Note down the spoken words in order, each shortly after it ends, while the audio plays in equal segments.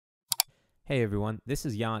Hey everyone, this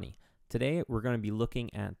is Yanni. Today we're going to be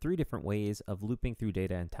looking at 3 different ways of looping through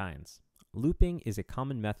data in tines. Looping is a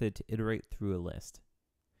common method to iterate through a list.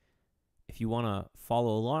 If you want to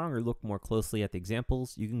follow along or look more closely at the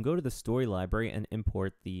examples, you can go to the story library and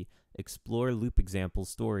import the Explore Loop Examples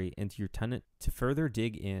story into your tenant to further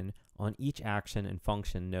dig in on each action and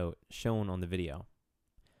function note shown on the video.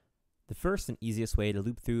 The first and easiest way to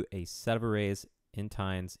loop through a set of arrays in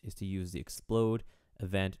tines is to use the explode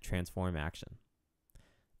event transform action.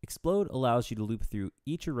 Explode allows you to loop through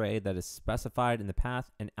each array that is specified in the path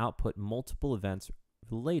and output multiple events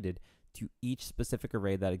related to each specific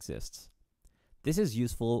array that exists. This is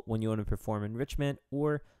useful when you want to perform enrichment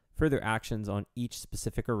or further actions on each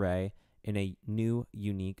specific array in a new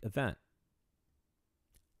unique event.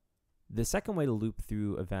 The second way to loop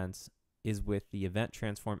through events is with the event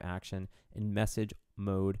transform action in message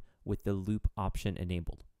mode with the loop option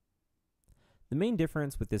enabled. The main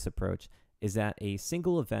difference with this approach is that a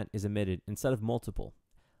single event is emitted instead of multiple.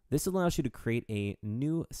 This allows you to create a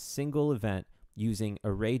new single event using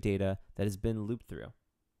array data that has been looped through.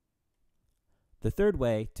 The third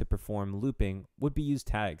way to perform looping would be use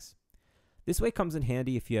tags. This way comes in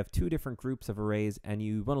handy if you have 2 different groups of arrays and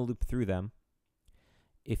you want to loop through them.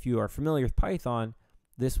 If you are familiar with Python,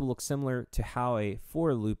 this will look similar to how a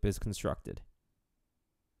for loop is constructed.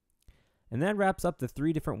 And that wraps up the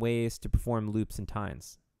 3 different ways to perform loops in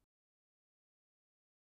tines.